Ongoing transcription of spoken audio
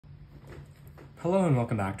Hello and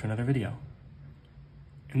welcome back to another video.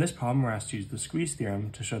 In this problem, we're asked to use the squeeze theorem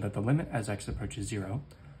to show that the limit as x approaches 0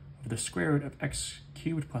 of the square root of x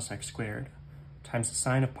cubed plus x squared times the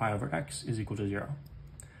sine of pi over x is equal to 0.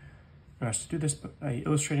 We're asked to do this by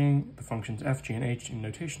illustrating the functions f, g, and h in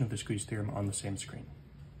notation of the squeeze theorem on the same screen.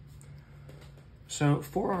 So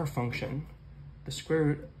for our function, the square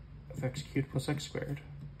root of x cubed plus x squared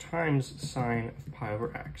times sine of pi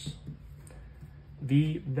over x,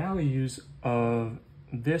 the values of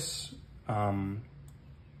this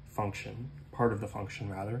function, part of the function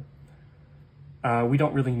rather, we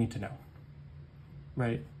don't really need to know,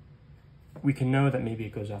 right? We can know that maybe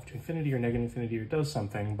it goes off to infinity or negative infinity or does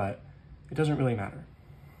something, but it doesn't really matter.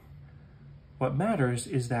 What matters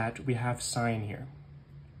is that we have sine here.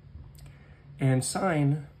 And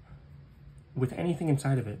sine, with anything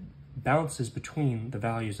inside of it, bounces between the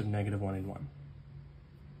values of -1 and 1.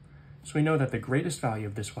 So we know that the greatest value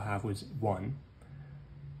of this will have was 1,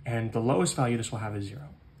 and the lowest value this will have is 0.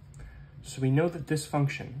 So we know that this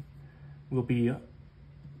function will be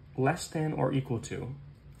less than or equal to,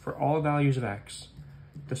 for all values of x,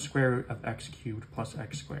 the square root of x cubed plus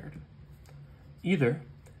x squared. Either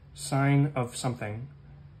sine of something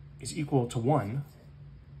is equal to 1,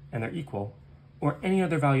 and they're equal, or any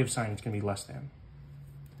other value of sine is going to be less than.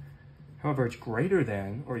 However, it's greater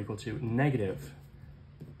than or equal to negative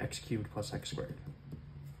x cubed plus x squared.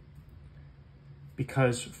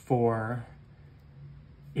 Because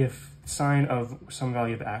if sine of some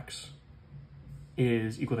value of x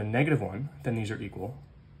is equal to -1, then these are equal.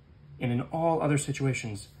 And in all other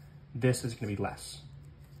situations, this is going to be less.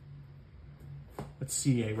 Let's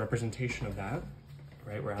see a representation of that,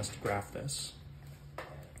 right? We're asked to graph this.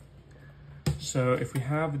 So if we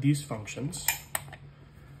have these functions,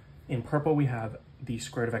 in purple we have the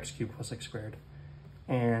square root of x cubed plus x squared,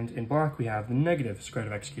 and in black we have the negative square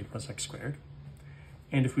root of x cubed plus x squared.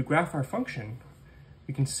 And if we graph our function,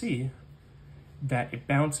 we can see that it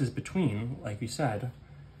bounces between, like we said,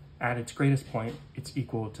 at its greatest point, it's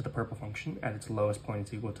equal to the purple function. At its lowest point,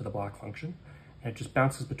 it's equal to the black function. And it just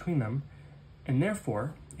bounces between them. And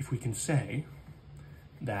therefore, if we can say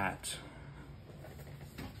that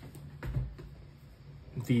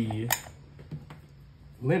the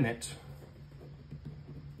limit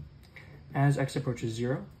as x approaches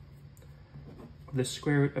 0 of the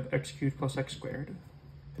square root of x cubed plus x squared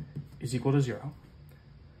is equal to 0,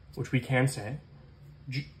 which we can say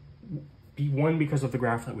be 1 because of the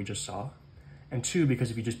graph that we just saw, and 2 because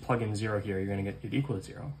if you just plug in 0 here, you're going to get it equal to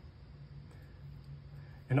 0.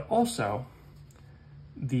 And also,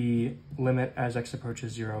 the limit as x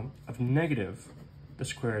approaches 0 of negative the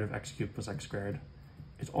square root of x cubed plus x squared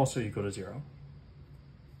is also equal to 0.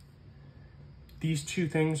 These two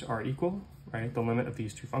things are equal, right? The limit of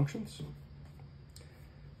these two functions.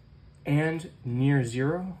 And near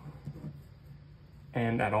 0,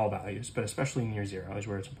 and at all values, but especially near 0 is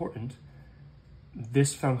where it's important,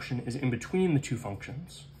 this function is in between the two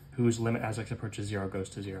functions whose limit as x approaches 0 goes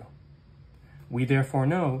to 0. We therefore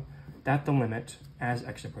know that the limit as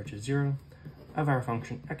x approaches 0 of our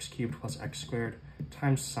function x cubed plus x squared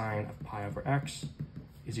times sine of pi over x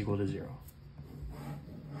is equal to 0.